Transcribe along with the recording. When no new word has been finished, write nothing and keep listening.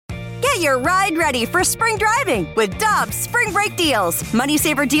Get your ride ready for spring driving with Dobbs Spring Break Deals. Money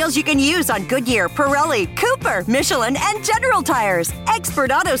saver deals you can use on Goodyear, Pirelli, Cooper, Michelin, and General Tires.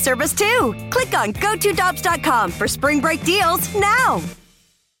 Expert auto service, too. Click on GoToDobbs.com for spring break deals now.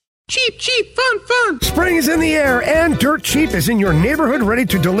 Cheap, cheap, fun, fun. Spring is in the air, and Dirt Cheap is in your neighborhood ready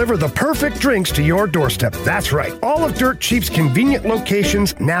to deliver the perfect drinks to your doorstep. That's right. All of Dirt Cheap's convenient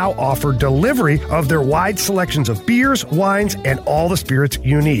locations now offer delivery of their wide selections of beers, wines, and all the spirits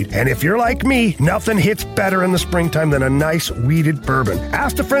you need. And if you're like me, nothing hits better in the springtime than a nice weeded bourbon.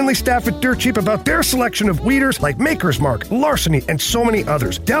 Ask the friendly staff at Dirt Cheap about their selection of weeders like Maker's Mark, Larceny, and so many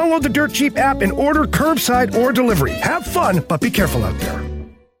others. Download the Dirt Cheap app and order curbside or delivery. Have fun, but be careful out there.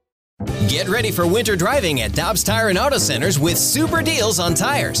 Get ready for winter driving at Dobbs Tire and Auto Centers with super deals on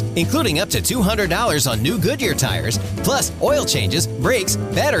tires, including up to $200 on new Goodyear tires, plus oil changes, brakes,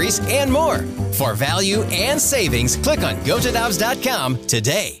 batteries, and more. For value and savings, click on GoToDobbs.com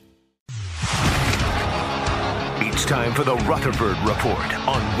today. It's time for the Rutherford Report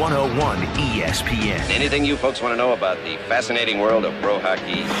on 101 ESPN. Anything you folks want to know about the fascinating world of pro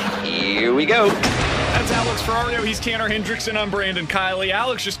hockey, here we go. That's Alex Ferrario. He's Tanner Hendrickson. I'm Brandon Kiley.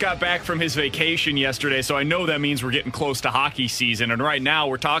 Alex just got back from his vacation yesterday, so I know that means we're getting close to hockey season. And right now,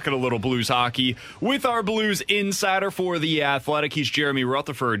 we're talking a little Blues hockey with our Blues insider for The Athletic. He's Jeremy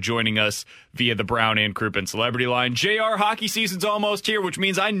Rutherford joining us via the Brown and Crouppen Celebrity Line. JR, hockey season's almost here, which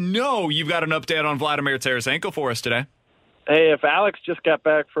means I know you've got an update on Vladimir Tarasenko for us today. Hey, if Alex just got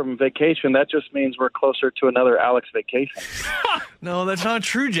back from vacation, that just means we're closer to another Alex vacation. No, that's not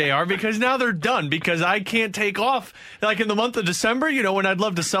true, JR, because now they're done, because I can't take off. Like in the month of December, you know, when I'd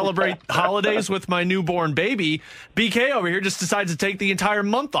love to celebrate holidays with my newborn baby, BK over here just decides to take the entire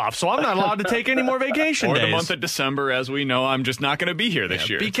month off, so I'm not allowed to take any more vacation days. Or the month of December, as we know, I'm just not going to be here this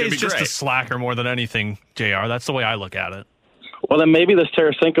year. BK's just a slacker more than anything, JR. That's the way I look at it. Well, then maybe this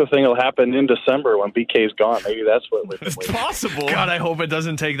Tarasenko thing will happen in December when BK's gone. Maybe that's what we're It's possible. God, I hope it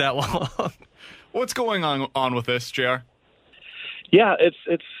doesn't take that long. What's going on with this, JR? Yeah,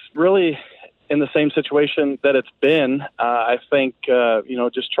 it's really in the same situation that it's been. I think,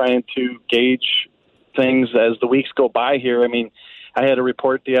 just trying to gauge things as the weeks go by here. I mean, I had a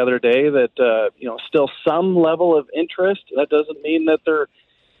report the other day that, still some level of interest. That doesn't mean that they're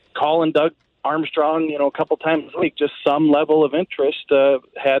calling Doug Armstrong, a couple times a week, just some level of interest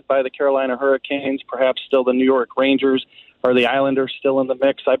had by the Carolina Hurricanes, perhaps still the New York Rangers or the Islanders still in the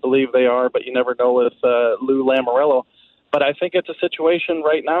mix. I believe they are, but you never know with Lou Lamoriello. But I think it's a situation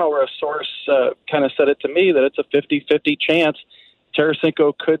right now where a source kind of said it to me that it's a 50-50 chance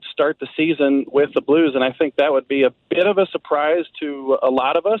Tarasenko could start the season with the Blues, and I think that would be a bit of a surprise to a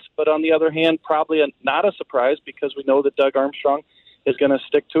lot of us, but on the other hand, probably not a surprise because we know that Doug Armstrong is going to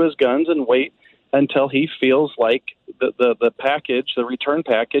stick to his guns and wait until he feels like the package, the return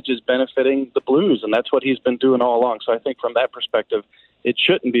package, is benefiting the Blues, and that's what he's been doing all along. So I think from that perspective, it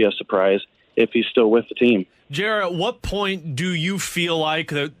shouldn't be a surprise if he's still with the team. Jared, at what point do you feel like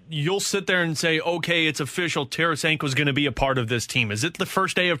that you'll sit there and say, okay, it's official, Tarasenko's going to be a part of this team? Is it the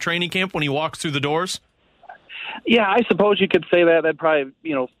first day of training camp when he walks through the doors? Yeah, I suppose you could say that. That'd probably,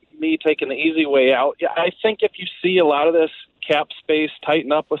 me taking the easy way out. Yeah, I think if you see a lot of this cap space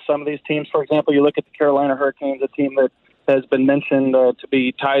tighten up with some of these teams, for example, you look at the Carolina Hurricanes, a team that has been mentioned to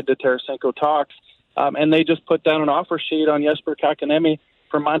be tied to Tarasenko talks, and they just put down an offer sheet on Jesper Kotkaniemi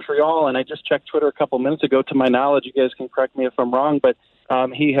from Montreal, and I just checked Twitter a couple minutes ago. To my knowledge, you guys can correct me if I'm wrong, but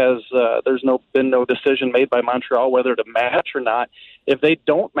he has. There's been no decision made by Montreal whether to match or not. If they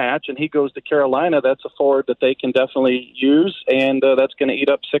don't match and he goes to Carolina, that's a forward that they can definitely use, and that's going to eat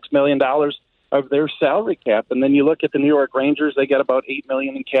up $6 million of their salary cap. And then you look at the New York Rangers; they got about $8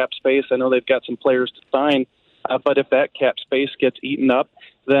 million in cap space. I know they've got some players to sign, but if that cap space gets eaten up,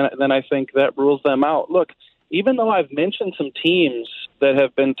 then I think that rules them out. Look, even though I've mentioned some teams that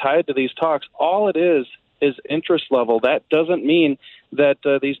have been tied to these talks, all it is interest level. That doesn't mean that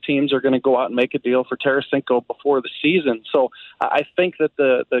these teams are going to go out and make a deal for Tarasenko before the season. So I think that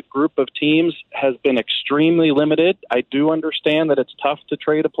the group of teams has been extremely limited. I do understand that it's tough to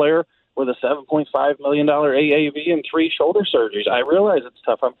trade a player with a $7.5 million AAV and 3 shoulder surgeries. I realize it's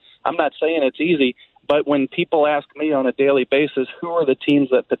tough. I'm not saying it's easy, but when people ask me on a daily basis, who are the teams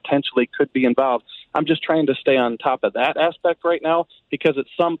that potentially could be involved, I'm just trying to stay on top of that aspect right now because at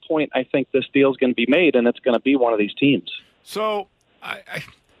some point I think this deal is going to be made and it's going to be one of these teams. So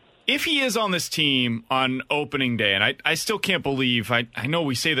if he is on this team on opening day, and I still can't believe, I know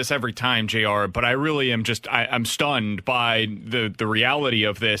we say this every time, JR, but I really am just, I'm stunned by the reality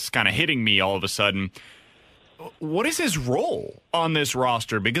of this kind of hitting me all of a sudden. What is his role on this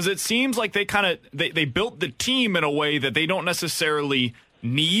roster? Because it seems like they built the team in a way that they don't necessarily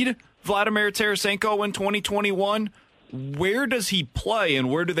need Vladimir Tarasenko in 2021. Where does he play and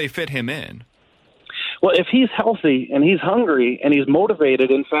where do they fit him in? Well, if he's healthy and he's hungry and he's motivated,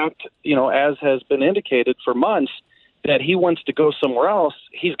 in fact, as has been indicated for months, that he wants to go somewhere else,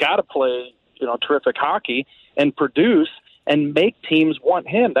 he's got to play, terrific hockey and produce and make teams want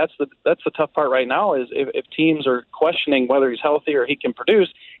him. That's the tough part right now is if teams are questioning whether he's healthy or he can produce,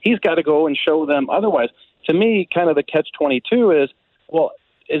 he's got to go and show them otherwise. To me, kind of the catch-22 is, well,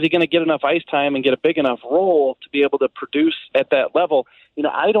 is he going to get enough ice time and get a big enough role to be able to produce at that level?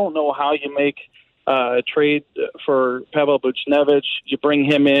 I don't know how you make a trade for Pavel Buchnevich. You bring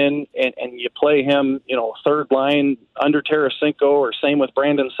him in and you play him, third line under Tarasenko, or same with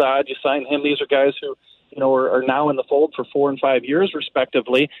Brandon Saad. You sign him. These are guys who, are now in the fold for 4 and 5 years,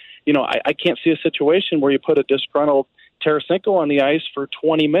 respectively. I can't see a situation where you put a disgruntled Tarasenko on the ice for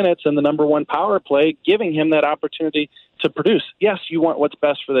 20 minutes in the number one power play, giving him that opportunity to produce. Yes, you want what's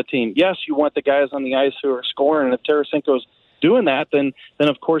best for the team. Yes, you want the guys on the ice who are scoring. And if Tarasenko's doing that, then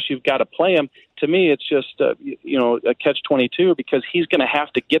of course you've got to play him. To me, it's just a catch-22 because he's going to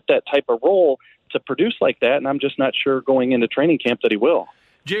have to get that type of role to produce like that, and I'm just not sure going into training camp that he will.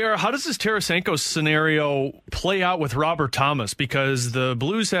 JR, how does this Tarasenko scenario play out with Robert Thomas? Because the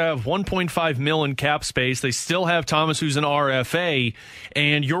Blues have $1.5 million in cap space. They still have Thomas, who's an RFA.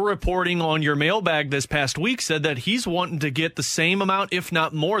 And your reporting on your mailbag this past week said that he's wanting to get the same amount, if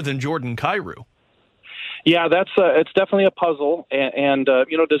not more, than Jordan Kyrou. Yeah, it's definitely a puzzle. And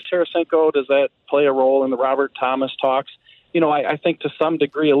does Tarasenko, does that play a role in the Robert Thomas talks? I think to some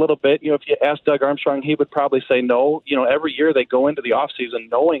degree a little bit. If you ask Doug Armstrong, he would probably say no. Every year they go into the offseason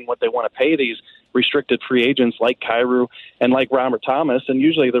knowing what they want to pay these restricted free agents like Kyrou and like Robert Thomas, and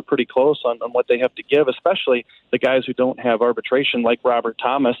usually they're pretty close on what they have to give, especially the guys who don't have arbitration like Robert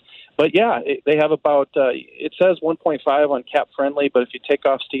Thomas. But yeah, they have about, it says 1.5 on cap friendly, but if you take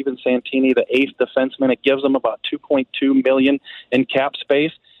off Steven Santini, the eighth defenseman, it gives them about $2.2 million in cap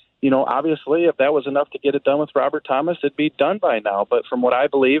space. Obviously, if that was enough to get it done with Robert Thomas, it'd be done by now. But from what I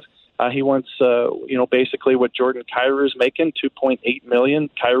believe, he wants, basically what Jordan Kyrou is making, $2.8 million.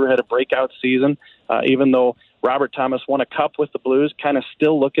 Kyrou had a breakout season, even though Robert Thomas won a cup with the Blues, kind of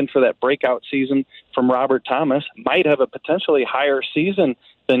still looking for that breakout season from Robert Thomas. Might have a potentially higher season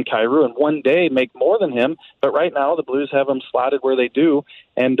than Kyrou and one day make more than him. But right now the Blues have him slotted where they do.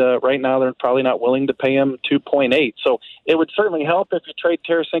 And right now they're probably not willing to pay him $2.8. So it would certainly help if you trade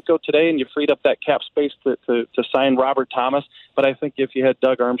Tarasenko today and you freed up that cap space to sign Robert Thomas. But I think if you had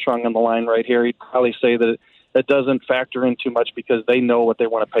Doug Armstrong on the line right here, he'd probably say that it doesn't factor in too much because they know what they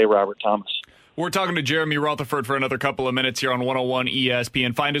want to pay Robert Thomas. We're talking to Jeremy Rutherford for another couple of minutes here on 101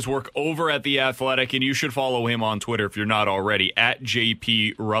 ESPN. Find his work over at The Athletic, and you should follow him on Twitter if you're not already, at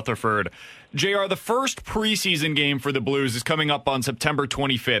JP Rutherford. JR, the first preseason game for the Blues is coming up on September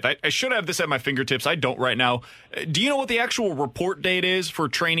 25th. I should have this at my fingertips. I don't right now. Do you know what the actual report date is for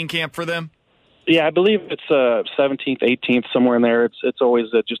training camp for them? Yeah, I believe it's 17th, 18th, somewhere in there. It's always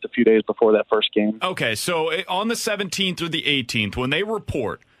just a few days before that first game. Okay, so on the 17th or the 18th, when they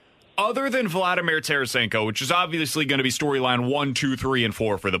report, other than Vladimir Tarasenko, which is obviously going to be storyline 1, 2, 3, and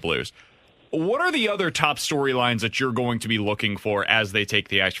 4 for the Blues, what are the other top storylines that you're going to be looking for as they take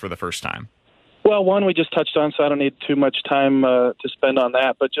the ice for the first time? Well, one we just touched on, so I don't need too much time to spend on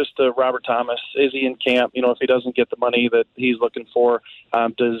that. But just Robert Thomas, is he in camp? If he doesn't get the money that he's looking for,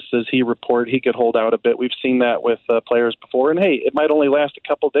 does he report? He could hold out a bit. We've seen that with players before. And, hey, it might only last a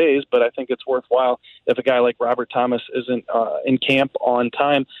couple days, but I think it's worthwhile if a guy like Robert Thomas isn't in camp on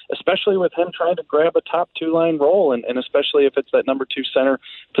time, especially with him trying to grab a top two-line role, and especially if it's that number 2 center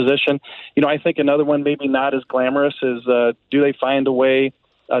position. I think another one maybe not as glamorous is do they find a way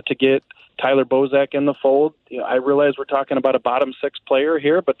to get Tyler Bozak in the fold? I realize we're talking about a bottom 6 player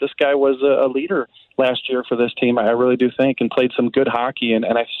here, but this guy was a leader last year for this team, I really do think, and played some good hockey. And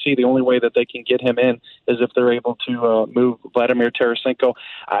I see the only way that they can get him in is if they're able to move Vladimir Tarasenko.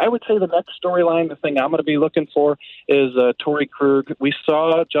 I would say the next storyline, the thing I'm going to be looking for is Torrey Krug. We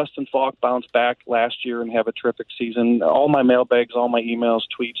saw Justin Falk bounce back last year and have a terrific season. All my mailbags, all my emails,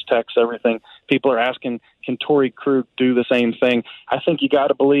 tweets, texts, everything, people are asking, can Torrey Krug do the same thing? I think you got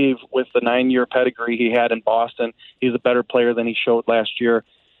to believe with the 9-year pedigree he had in Boston, he's a better player than he showed last year.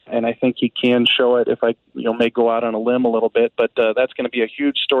 And I think he can show it if I may go out on a limb a little bit. But that's going to be a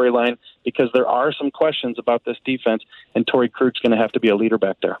huge storyline because there are some questions about this defense, and Torrey Krug's going to have to be a leader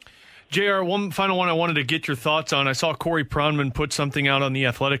back there. JR, one final one I wanted to get your thoughts on. I saw Corey Pronman put something out on The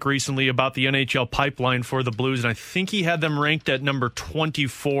Athletic recently about the NHL pipeline for the Blues, and I think he had them ranked at number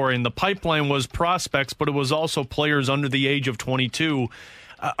 24. And the pipeline was prospects, but it was also players under the age of 22.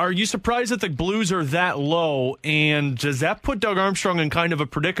 Are you surprised that the Blues are that low? And does that put Doug Armstrong in kind of a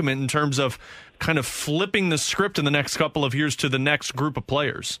predicament in terms of kind of flipping the script in the next couple of years to the next group of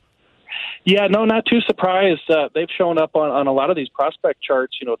players? Yeah, no, not too surprised. They've shown up on a lot of these prospect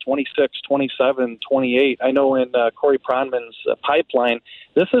charts, 26, 27, 28. I know in Corey Pronman's pipeline,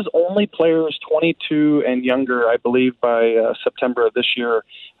 this is only players 22 and younger, I believe, by September of this year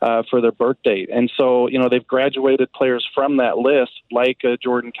for their birth date. And so, they've graduated players from that list like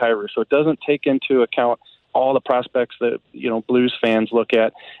Jordan Kyrou. So it doesn't take into account all the prospects that, Blues fans look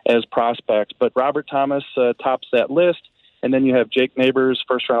at as prospects. But Robert Thomas tops that list. And then you have Jake Neighbors,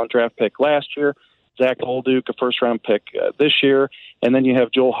 first-round draft pick last year, Zach Bolduc, a first-round pick this year, and then you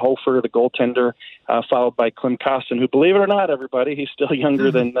have Joel Hofer, the goaltender, followed by Klim Kostin, who, believe it or not, everybody, he's still younger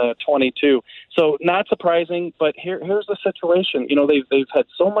than 22. So not surprising, but here's the situation. They've had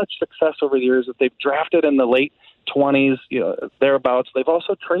so much success over the years that they've drafted in the late 20s, thereabouts. They've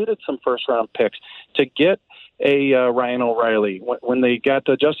also traded some first-round picks to get a Ryan O'Reilly. When they got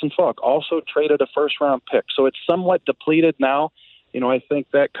Justin Falk, also traded a first-round pick. So it's somewhat depleted now. I think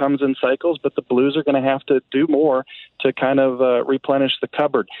that comes in cycles, but the Blues are going to have to do more to kind of replenish the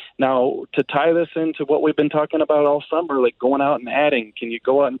cupboard. Now, to tie this into what we've been talking about all summer, like going out and adding, can you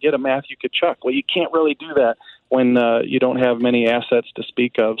go out and get a Matthew Tkachuk? Well, you can't really do that when you don't have many assets to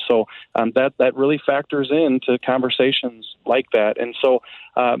speak of. So that really factors into conversations like that. And so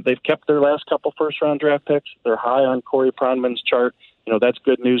they've kept their last couple first-round draft picks. They're high on Corey Pronman's chart. That's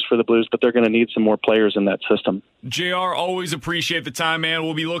good news for the Blues, but they're going to need some more players in that system. JR, always appreciate the time, man.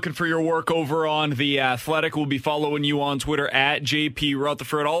 We'll be looking for your work over on The Athletic. We'll be following you on Twitter at JP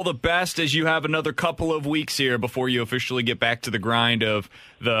Rutherford. All the best as you have another couple of weeks here before you officially get back to the grind of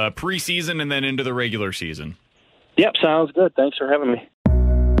the preseason and then into the regular season. Yep, sounds good. Thanks for having me.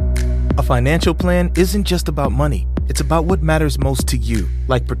 A financial plan isn't just about money. It's about what matters most to you,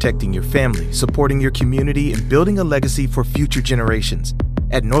 like protecting your family, supporting your community, and building a legacy for future generations.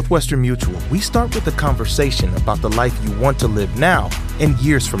 At Northwestern Mutual, we start with a conversation about the life you want to live now and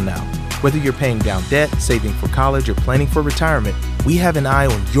years from now. Whether you're paying down debt, saving for college, or planning for retirement, we have an eye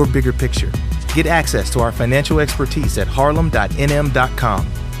on your bigger picture. Get access to our financial expertise at harlem.nm.com.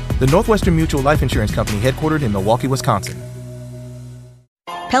 The Northwestern Mutual Life Insurance Company, headquartered in Milwaukee, Wisconsin.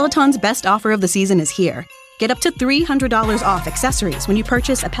 Peloton's best offer of the season is here. Get up to $300 off accessories when you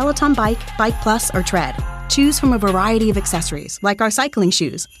purchase a Peloton bike, Bike Plus, or Tread. Choose from a variety of accessories like our cycling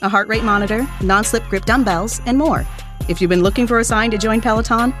shoes, a heart rate monitor, non-slip grip dumbbells, and more. If you've been looking for a sign to join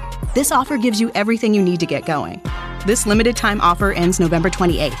Peloton, this offer gives you everything you need to get going. This limited time offer ends November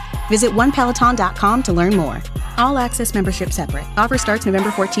 28th. Visit onepeloton.com to learn more. All access membership separate. Offer starts November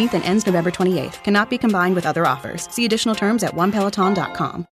 14th and ends November 28th. Cannot be combined with other offers. See additional terms at onepeloton.com.